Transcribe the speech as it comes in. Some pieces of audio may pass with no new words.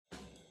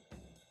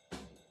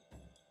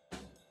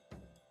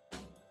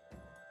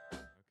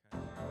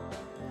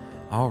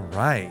All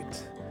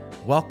right.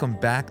 Welcome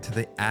back to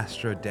the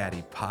Astro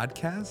Daddy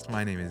podcast.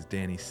 My name is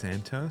Danny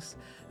Santos,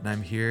 and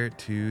I'm here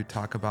to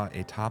talk about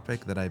a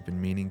topic that I've been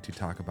meaning to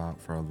talk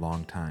about for a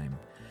long time.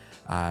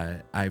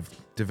 I've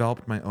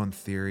developed my own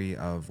theory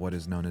of what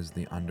is known as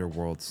the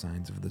underworld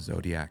signs of the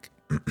zodiac.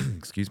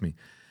 Excuse me.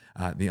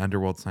 The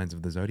underworld signs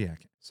of the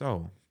zodiac.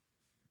 So,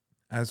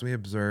 as we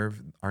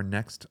observe our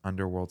next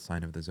underworld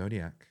sign of the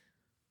zodiac,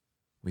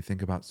 we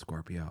think about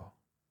Scorpio,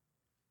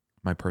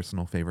 my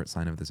personal favorite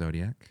sign of the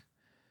zodiac.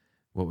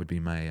 What would be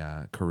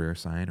my career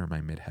sign or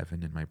my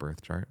midheaven in my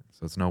birth chart.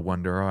 So it's no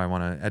wonder I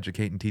want to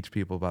educate and teach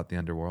people about the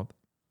underworld.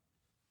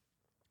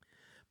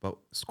 But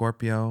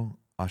Scorpio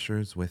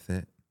ushers with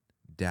it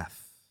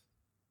death,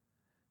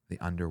 the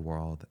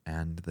underworld,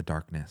 and the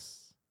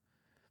darkness.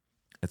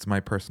 It's my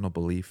personal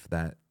belief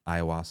that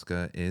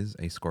ayahuasca is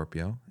a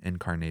Scorpio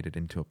incarnated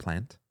into a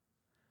plant.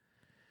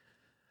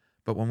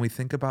 But when we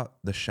think about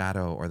the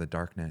shadow or the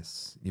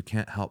darkness, you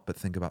can't help but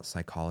think about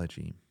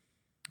psychology.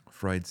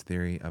 Freud's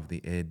theory of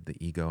the id, the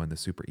ego, and the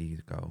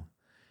superego,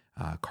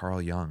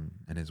 Carl Jung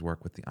and his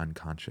work with the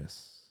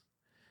unconscious,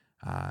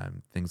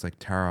 things like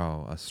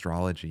tarot,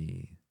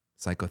 astrology,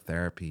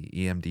 psychotherapy,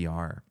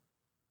 EMDR.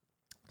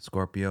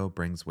 Scorpio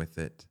brings with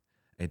it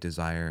a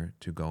desire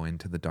to go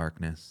into the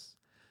darkness,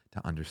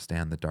 to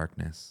understand the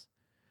darkness,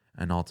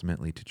 and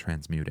ultimately to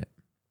transmute it.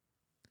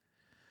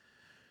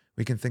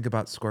 We can think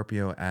about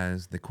Scorpio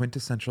as the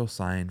quintessential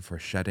sign for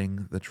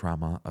shedding the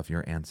trauma of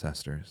your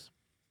ancestors.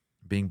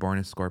 Being born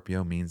as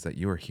Scorpio means that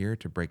you are here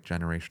to break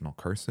generational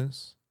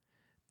curses,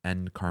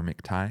 end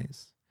karmic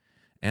ties,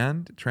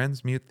 and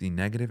transmute the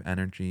negative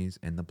energies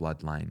in the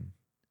bloodline.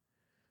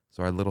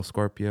 So our little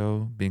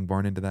Scorpio being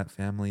born into that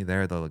family,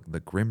 they're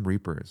the grim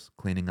reapers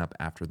cleaning up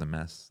after the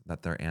mess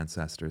that their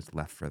ancestors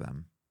left for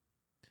them.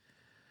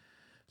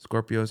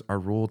 Scorpios are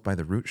ruled by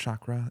the root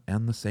chakra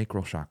and the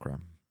sacral chakra,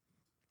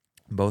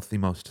 both the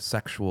most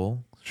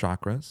sexual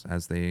chakras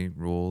as they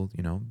rule,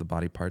 the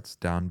body parts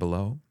down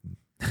below.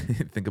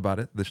 Think about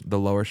it, the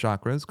lower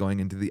chakras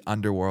going into the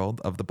underworld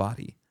of the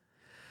body.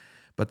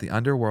 But the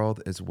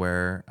underworld is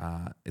where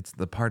it's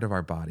the part of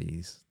our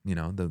bodies,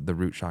 the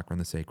root chakra and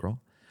the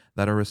sacral,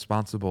 that are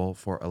responsible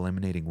for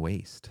eliminating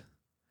waste.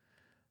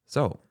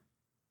 So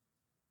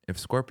if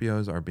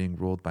Scorpios are being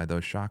ruled by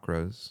those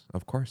chakras,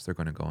 of course they're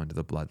going to go into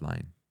the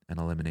bloodline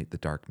and eliminate the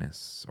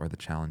darkness or the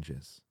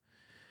challenges.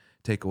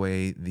 Take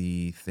away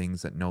the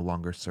things that no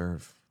longer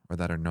serve or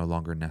that are no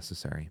longer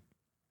necessary.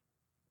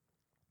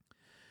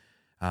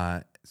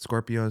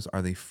 Scorpios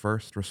are the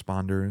first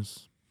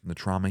responders, the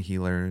trauma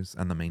healers,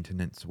 and the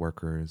maintenance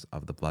workers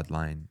of the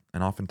bloodline,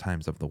 and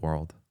oftentimes of the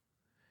world.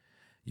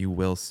 You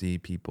will see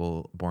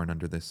people born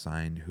under this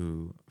sign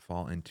who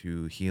fall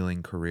into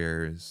healing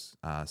careers,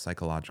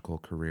 psychological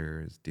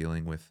careers,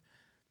 dealing with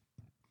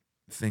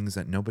things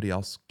that nobody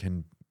else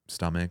can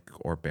stomach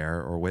or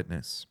bear or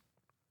witness.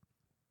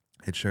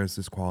 It shares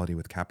this quality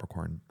with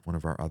Capricorn, one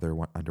of our other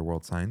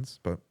underworld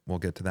signs, but we'll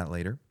get to that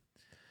later.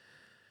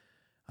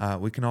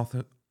 We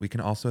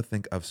can also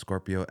think of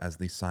Scorpio as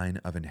the sign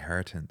of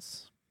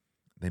inheritance.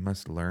 They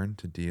must learn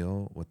to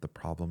deal with the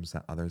problems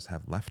that others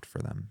have left for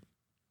them.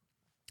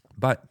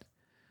 But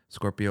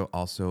Scorpio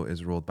also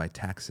is ruled by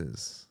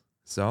taxes.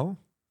 So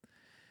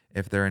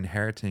if they're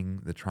inheriting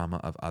the trauma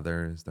of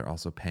others, they're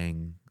also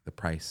paying the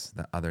price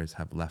that others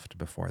have left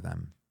before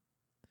them.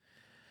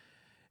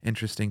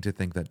 Interesting to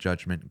think that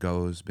judgment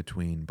goes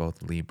between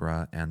both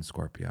Libra and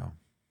Scorpio.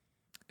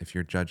 If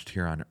you're judged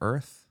here on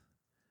Earth,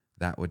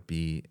 that would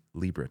be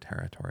Libra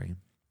territory.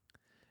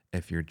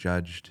 If you're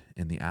judged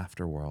in the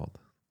afterworld,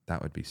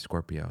 that would be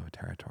Scorpio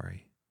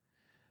territory.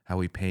 How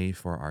we pay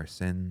for our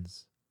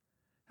sins,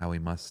 how we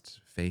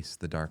must face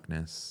the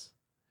darkness,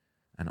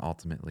 and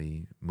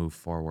ultimately move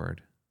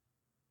forward,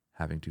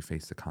 having to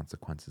face the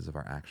consequences of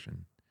our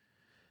action,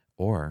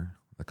 or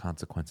the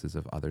consequences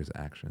of others'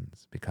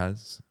 actions.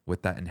 Because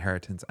with that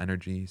inheritance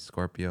energy,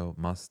 Scorpio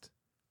must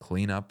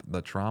clean up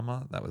the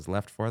trauma that was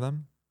left for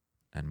them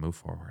and move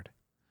forward.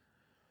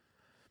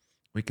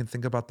 We can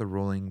think about the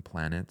ruling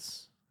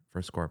planets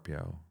for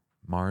Scorpio,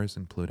 Mars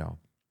and Pluto.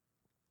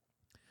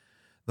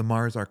 The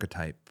Mars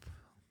archetype,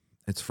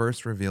 it's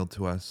first revealed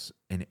to us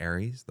in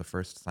Aries, the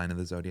first sign of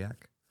the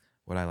zodiac,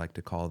 what I like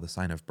to call the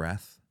sign of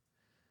breath,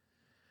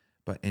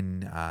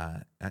 and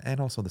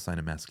also the sign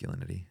of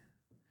masculinity.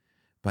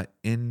 But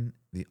in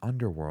the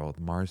underworld,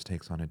 Mars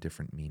takes on a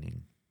different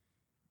meaning.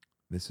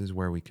 This is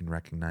where we can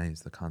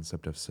recognize the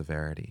concept of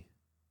severity.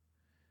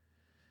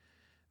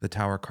 The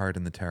Tower card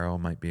in the tarot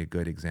might be a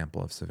good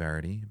example of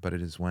severity, but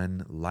it is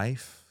when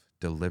life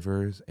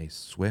delivers a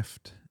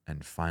swift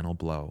and final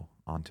blow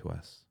onto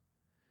us.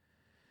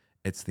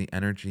 It's the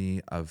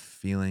energy of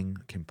feeling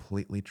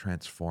completely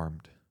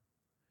transformed.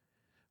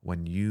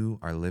 When you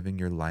are living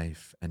your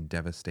life and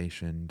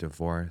devastation,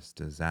 divorce,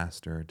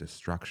 disaster,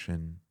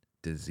 destruction,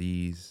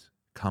 disease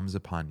comes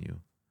upon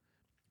you.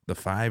 The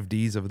 5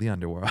 Ds of the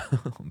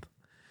underworld.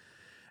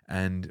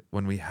 And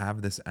when we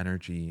have this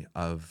energy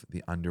of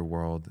the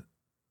underworld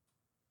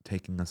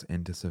taking us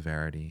into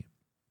severity,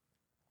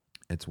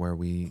 it's where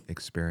we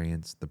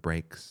experience the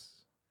breaks,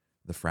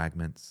 the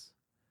fragments,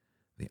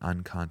 the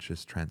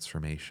unconscious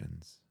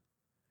transformations.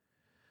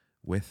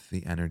 With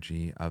the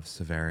energy of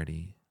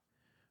severity,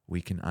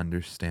 we can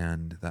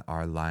understand that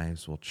our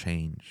lives will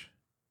change.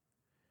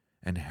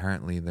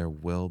 Inherently, there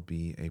will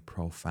be a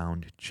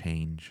profound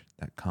change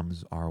that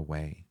comes our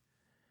way.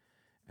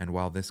 And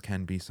while this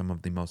can be some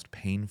of the most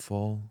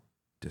painful,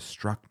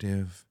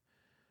 destructive,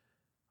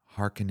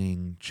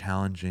 hearkening,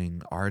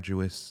 challenging,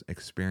 arduous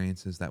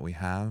experiences that we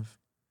have,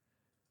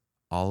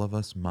 all of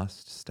us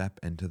must step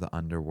into the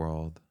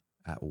underworld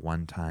at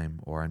one time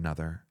or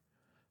another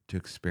to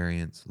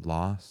experience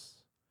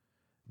loss,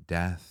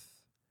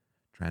 death,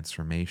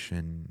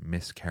 transformation,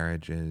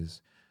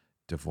 miscarriages,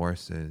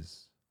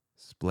 divorces,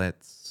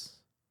 splits.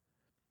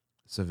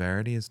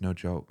 Severity is no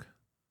joke.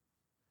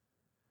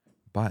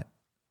 But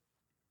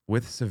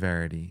with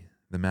severity,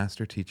 the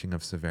master teaching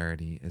of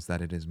severity is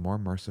that it is more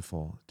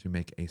merciful to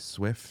make a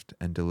swift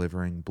and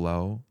delivering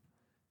blow,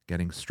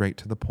 getting straight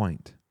to the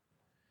point,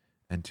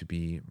 and to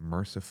be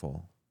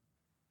merciful,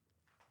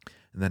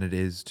 than it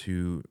is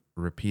to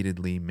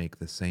repeatedly make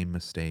the same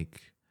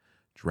mistake,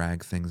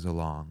 drag things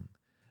along,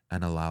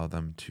 and allow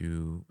them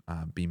to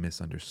be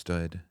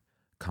misunderstood,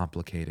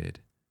 complicated,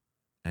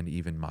 and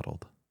even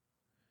muddled.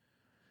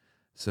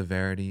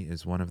 Severity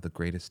is one of the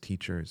greatest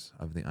teachers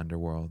of the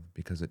underworld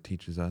because it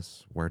teaches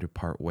us where to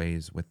part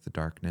ways with the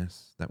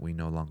darkness that we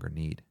no longer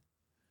need.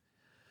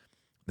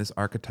 This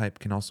archetype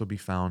can also be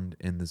found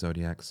in the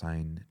zodiac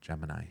sign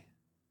Gemini.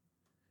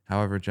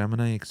 However,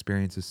 Gemini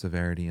experiences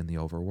severity in the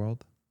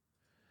overworld.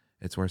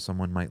 It's where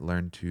someone might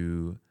learn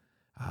to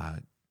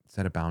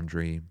set a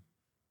boundary,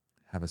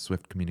 have a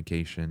swift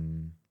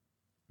communication,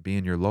 be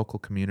in your local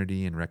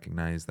community and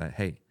recognize that,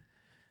 hey,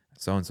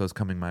 so-and-so is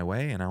coming my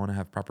way and I want to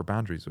have proper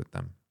boundaries with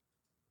them.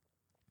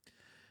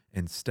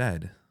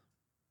 Instead,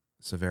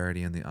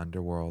 severity in the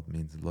underworld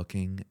means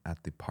looking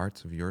at the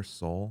parts of your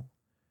soul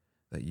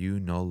that you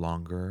no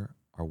longer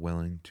are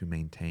willing to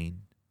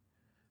maintain,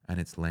 and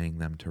it's laying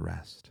them to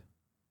rest.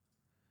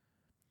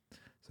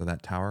 So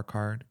that Tower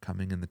card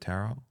coming in the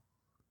tarot,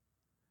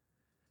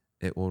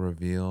 it will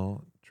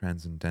reveal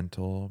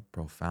transcendental,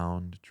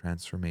 profound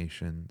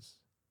transformations,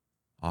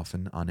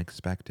 often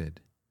unexpected,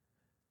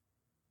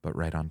 but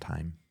right on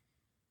time.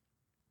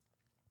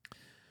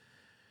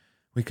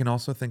 We can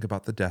also think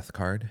about the Death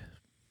card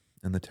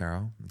in the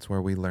tarot. It's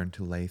where we learn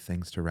to lay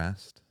things to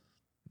rest.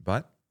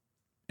 But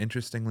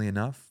interestingly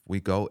enough, we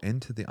go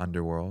into the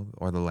underworld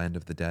or the land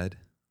of the dead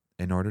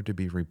in order to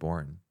be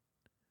reborn.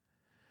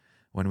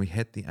 When we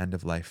hit the end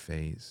of life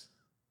phase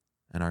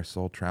and our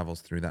soul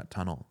travels through that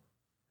tunnel,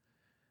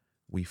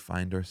 we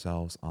find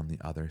ourselves on the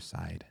other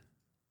side.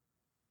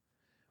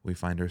 We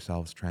find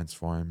ourselves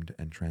transformed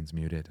and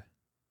transmuted.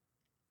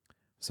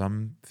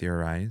 Some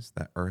theorize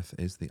that Earth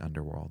is the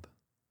underworld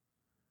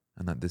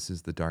and that this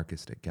is the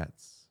darkest it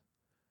gets.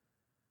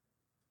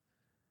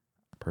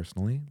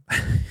 Personally,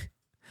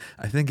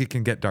 I think it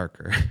can get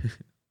darker.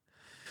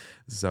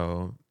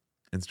 So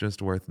it's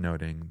just worth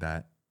noting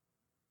that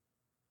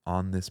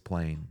on this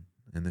plane,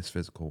 in this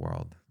physical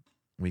world,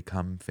 we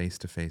come face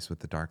to face with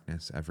the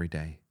darkness every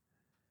day.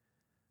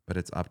 But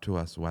it's up to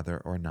us whether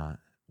or not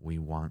we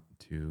want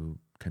to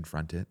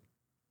confront it,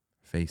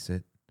 face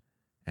it,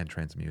 and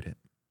transmute it.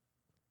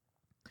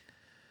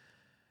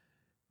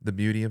 The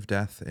beauty of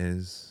death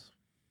is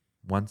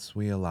once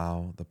we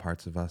allow the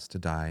parts of us to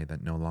die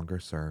that no longer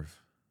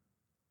serve,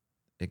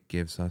 it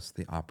gives us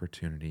the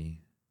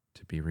opportunity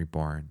to be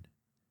reborn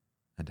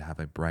and to have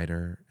a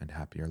brighter and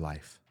happier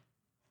life.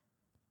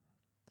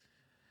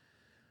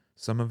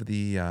 Some of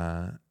the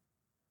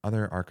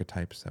other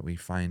archetypes that we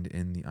find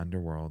in the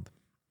underworld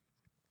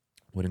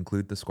would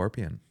include the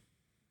Scorpion.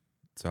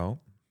 So,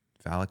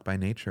 phallic by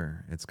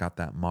nature, it's got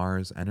that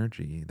Mars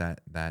energy,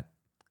 that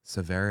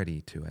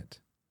severity to it.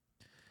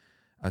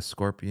 A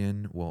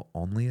Scorpion will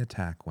only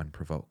attack when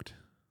provoked.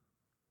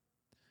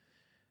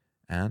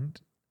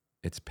 And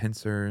its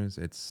pincers,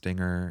 its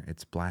stinger,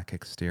 its black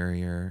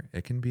exterior,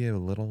 it can be a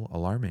little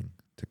alarming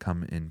to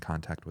come in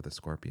contact with a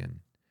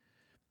Scorpion.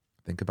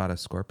 Think about a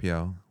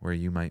Scorpio where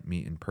you might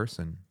meet in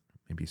person,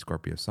 maybe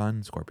Scorpio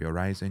Sun, Scorpio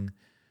Rising.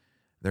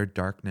 Their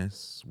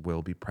darkness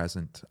will be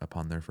present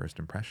upon their first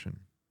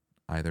impression,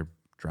 either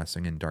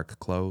dressing in dark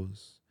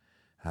clothes,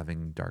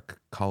 having dark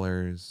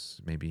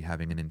colors, maybe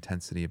having an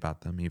intensity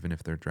about them, even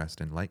if they're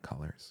dressed in light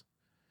colors.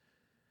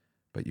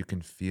 But you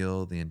can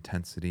feel the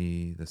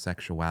intensity, the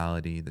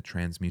sexuality, the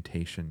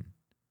transmutation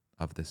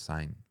of this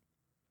sign.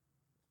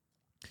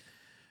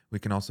 We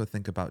can also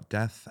think about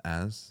death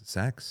as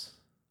sex.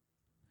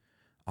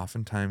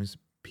 Oftentimes,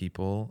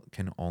 people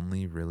can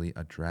only really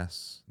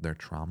address their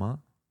trauma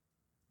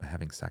by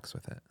having sex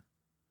with it.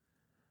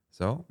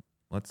 So,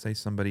 let's say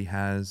somebody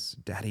has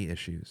daddy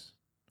issues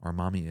or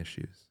mommy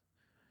issues.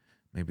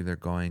 Maybe they're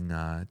going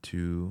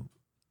to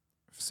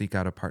seek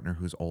out a partner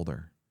who's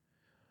older.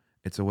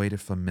 It's a way to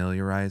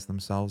familiarize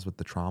themselves with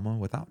the trauma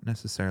without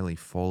necessarily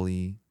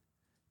fully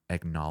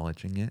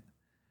acknowledging it,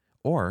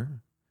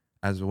 or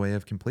as a way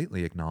of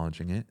completely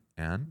acknowledging it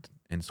and,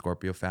 in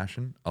Scorpio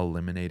fashion,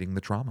 eliminating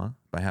the trauma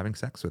by having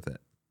sex with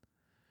it.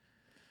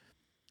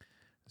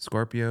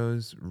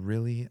 Scorpios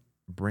really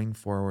bring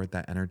forward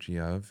that energy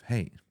of,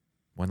 hey,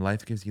 when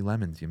life gives you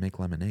lemons, you make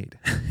lemonade.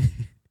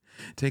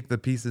 Take the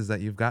pieces that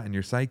you've got in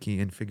your psyche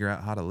and figure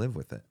out how to live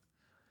with it.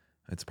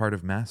 It's part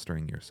of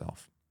mastering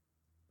yourself.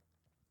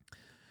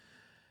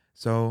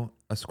 So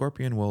a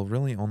scorpion will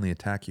really only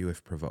attack you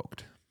if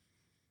provoked.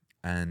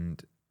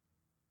 And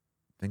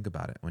think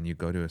about it. When you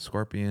go to a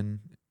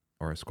scorpion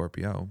or a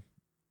Scorpio,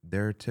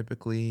 they're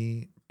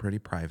typically pretty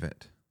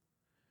private.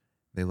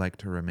 They like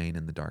to remain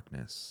in the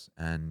darkness,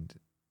 and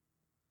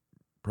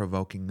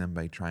provoking them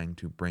by trying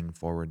to bring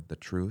forward the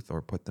truth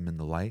or put them in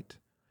the light,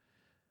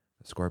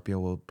 a Scorpio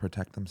will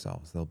protect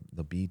themselves. They'll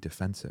be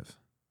defensive.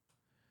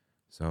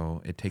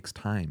 So it takes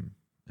time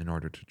in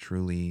order to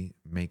truly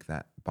make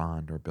that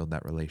bond or build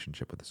that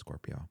relationship with a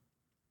Scorpio.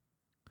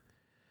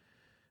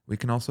 We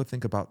can also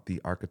think about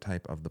the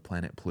archetype of the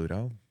planet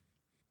Pluto.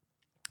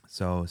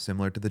 So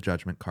similar to the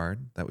Judgment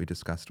card that we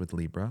discussed with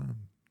Libra,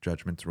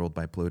 Judgment's ruled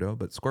by Pluto,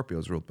 but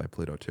Scorpio's ruled by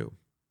Pluto too.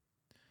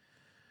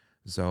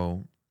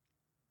 So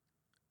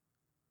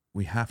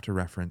we have to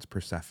reference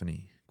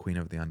Persephone, queen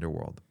of the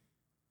underworld.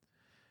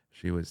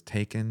 She was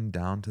taken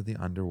down to the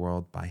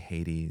underworld by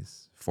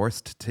Hades,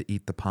 forced to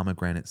eat the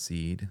pomegranate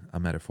seed, a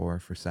metaphor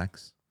for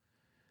sex,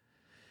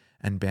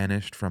 and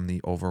banished from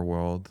the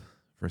overworld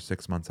for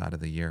 6 months out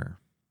of the year.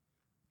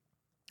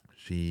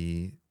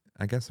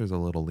 I guess there's a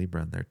little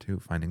Libra in there too,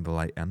 finding the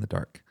light and the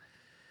dark.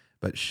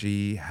 But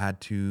she had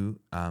to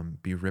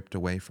be ripped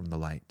away from the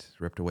light,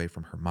 ripped away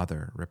from her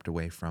mother, ripped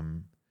away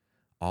from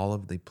all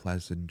of the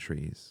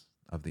pleasantries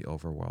of the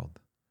overworld,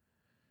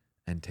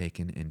 and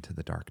taken into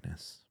the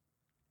darkness.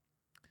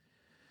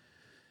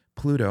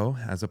 Pluto,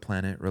 as a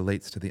planet,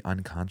 relates to the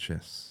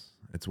unconscious.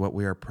 It's what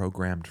we are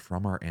programmed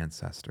from our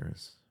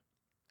ancestors.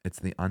 It's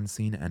the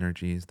unseen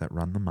energies that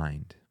run the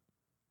mind.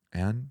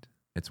 And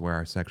it's where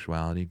our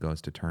sexuality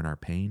goes to turn our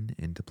pain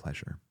into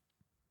pleasure.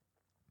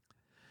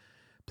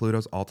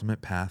 Pluto's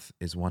ultimate path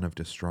is one of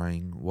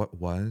destroying what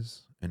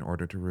was in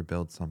order to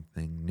rebuild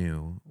something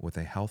new with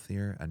a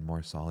healthier and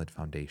more solid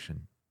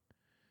foundation.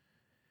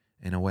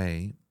 In a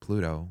way,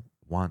 Pluto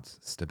wants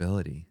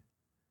stability,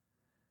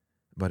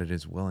 but it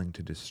is willing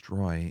to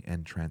destroy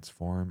and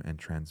transform and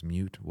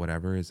transmute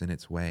whatever is in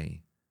its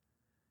way,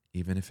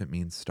 even if it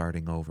means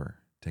starting over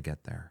to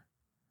get there.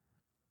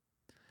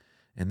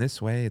 In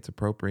this way, it's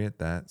appropriate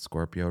that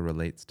Scorpio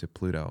relates to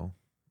Pluto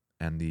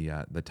and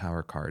the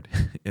Tower card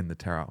in the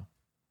tarot.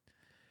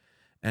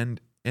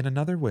 And in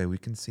another way, we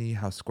can see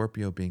how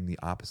Scorpio being the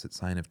opposite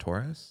sign of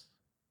Taurus,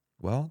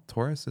 well,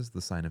 Taurus is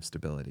the sign of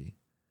stability.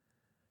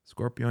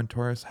 Scorpio and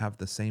Taurus have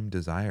the same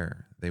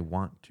desire. They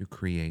want to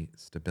create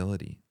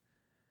stability,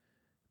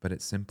 but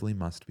it simply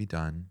must be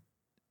done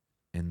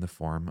in the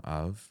form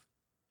of,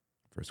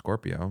 for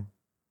Scorpio,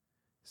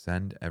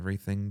 send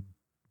everything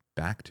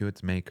back to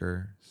its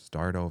maker,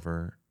 start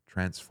over,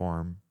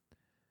 transform,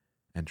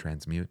 and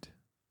transmute.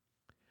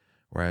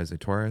 Whereas a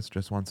Taurus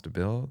just wants to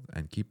build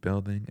and keep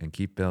building and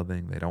keep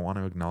building. They don't want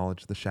to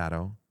acknowledge the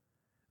shadow.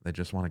 They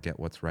just want to get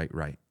what's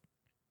right.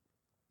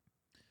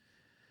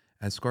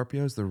 As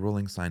Scorpio is the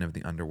ruling sign of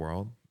the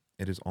underworld,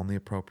 it is only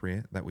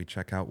appropriate that we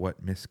check out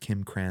what Miss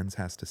Kim Kranz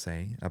has to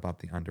say about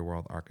the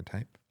underworld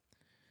archetype.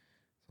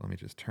 So let me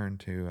just turn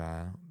to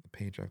the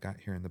page I've got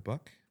here in the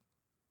book.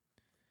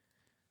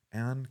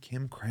 And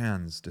Kim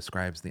Kranz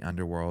describes the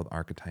underworld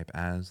archetype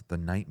as the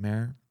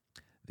nightmare,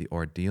 the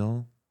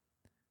ordeal,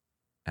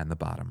 and the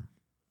bottom.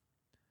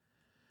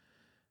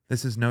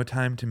 This is no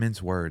time to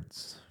mince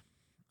words.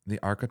 The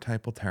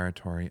archetypal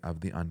territory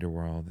of the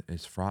underworld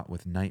is fraught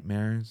with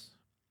nightmares,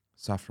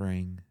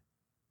 suffering,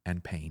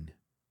 and pain.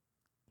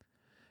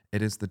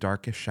 It is the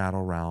darkest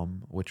shadow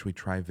realm which we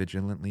try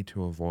vigilantly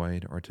to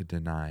avoid or to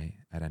deny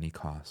at any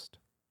cost.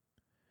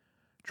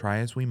 Try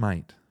as we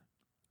might,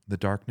 the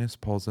darkness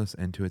pulls us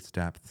into its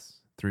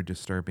depths through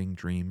disturbing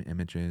dream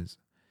images,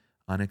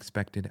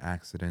 unexpected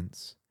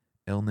accidents,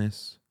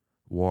 illness,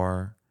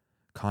 war,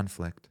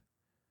 conflict,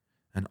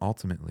 and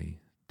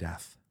ultimately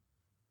death.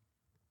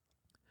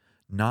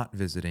 Not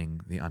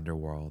visiting the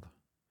underworld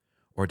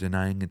or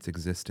denying its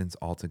existence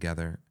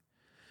altogether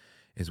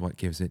is what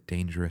gives it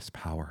dangerous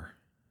power.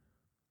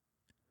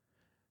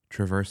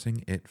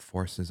 Traversing it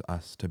forces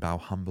us to bow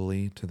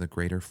humbly to the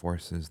greater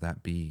forces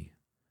that be,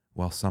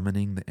 while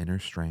summoning the inner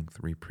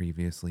strength we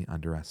previously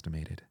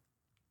underestimated.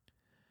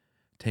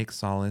 Take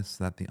solace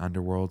that the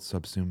underworld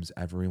subsumes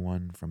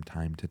everyone from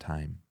time to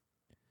time,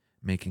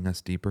 making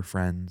us deeper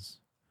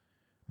friends,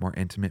 more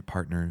intimate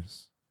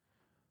partners,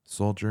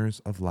 soldiers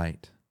of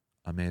light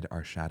amid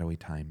our shadowy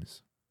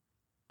times.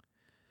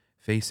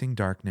 Facing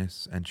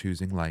darkness and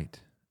choosing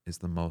light is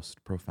the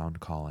most profound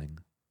calling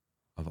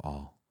of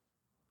all.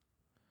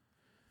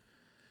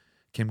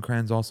 Kim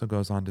Kranz also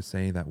goes on to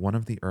say that one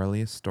of the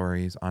earliest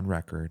stories on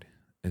record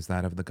is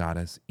that of the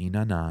goddess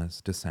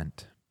Inanna's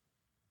descent.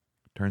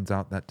 Turns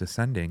out that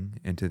descending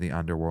into the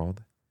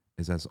underworld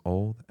is as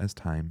old as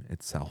time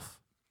itself.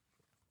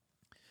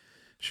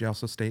 She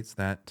also states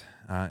that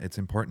it's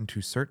important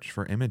to search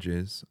for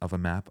images of a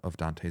map of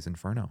Dante's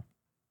Inferno.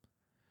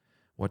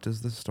 What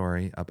does the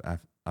story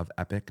of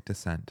epic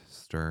descent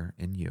stir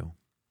in you?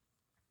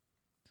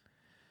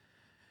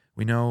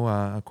 We know,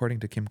 according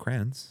to Kim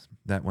Kranz,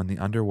 that when the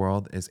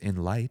underworld is in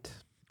light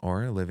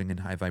or living in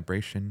high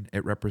vibration,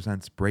 it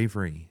represents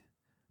bravery,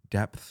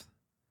 depth,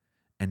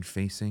 and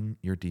facing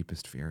your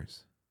deepest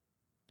fears.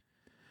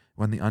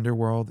 When the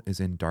underworld is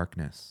in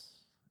darkness,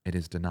 it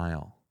is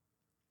denial,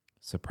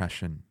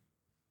 suppression,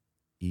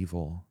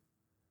 evil,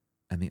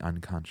 and the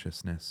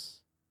unconsciousness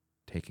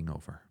taking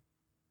over.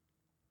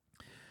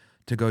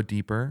 To go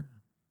deeper,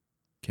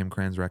 Kim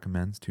Kranz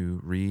recommends to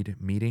read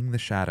Meeting the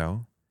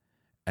Shadow,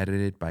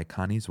 edited by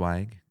Connie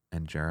Zweig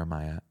and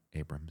Jeremiah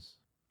Abrams.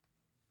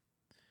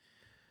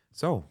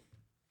 So,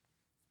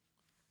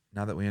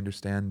 now that we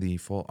understand the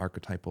full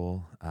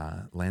archetypal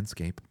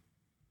landscape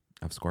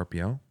of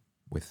Scorpio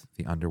with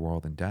the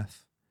underworld and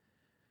death,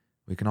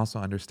 we can also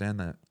understand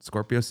that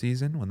Scorpio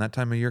season, when that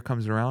time of year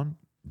comes around,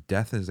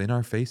 death is in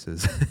our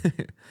faces.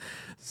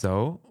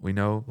 So we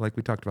know, like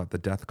we talked about, the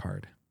death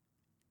card.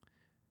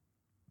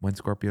 When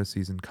Scorpio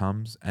season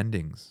comes,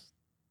 endings,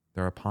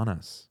 they're upon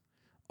us.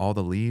 All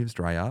the leaves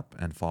dry up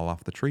and fall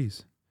off the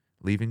trees,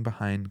 leaving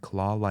behind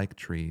claw-like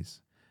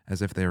trees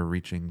as if they were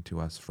reaching to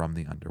us from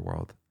the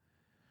underworld.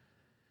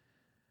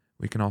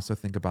 We can also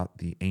think about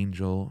the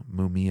angel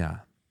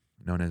Mumia,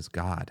 known as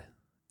God,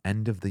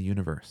 end of the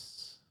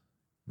universe,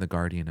 the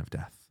guardian of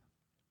death.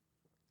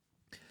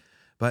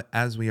 But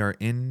as we are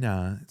in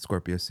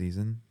Scorpio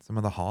season, some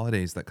of the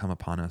holidays that come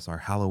upon us are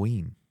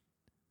Halloween,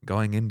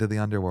 going into the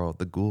underworld,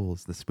 the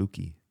ghouls, the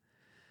spooky.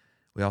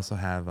 We also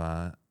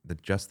have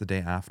just the day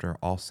after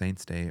All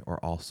Saints Day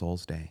or All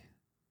Souls Day,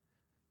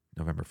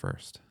 November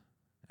 1st,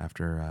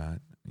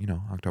 after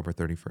October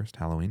 31st,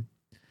 Halloween.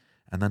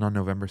 And then on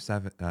November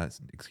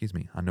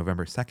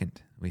 2nd,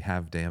 we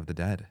have Day of the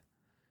Dead.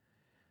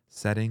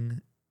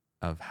 Setting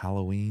of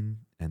Halloween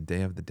and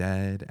Day of the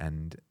Dead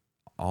and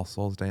All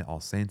Souls Day, All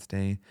Saints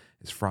Day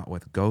is fraught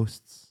with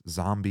ghosts,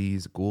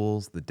 zombies,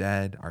 ghouls, the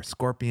dead, our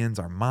scorpions,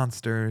 our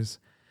monsters.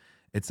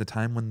 It's a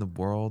time when the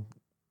world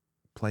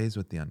plays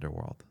with the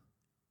underworld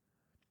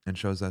and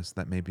shows us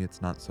that maybe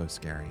it's not so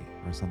scary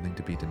or something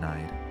to be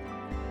denied.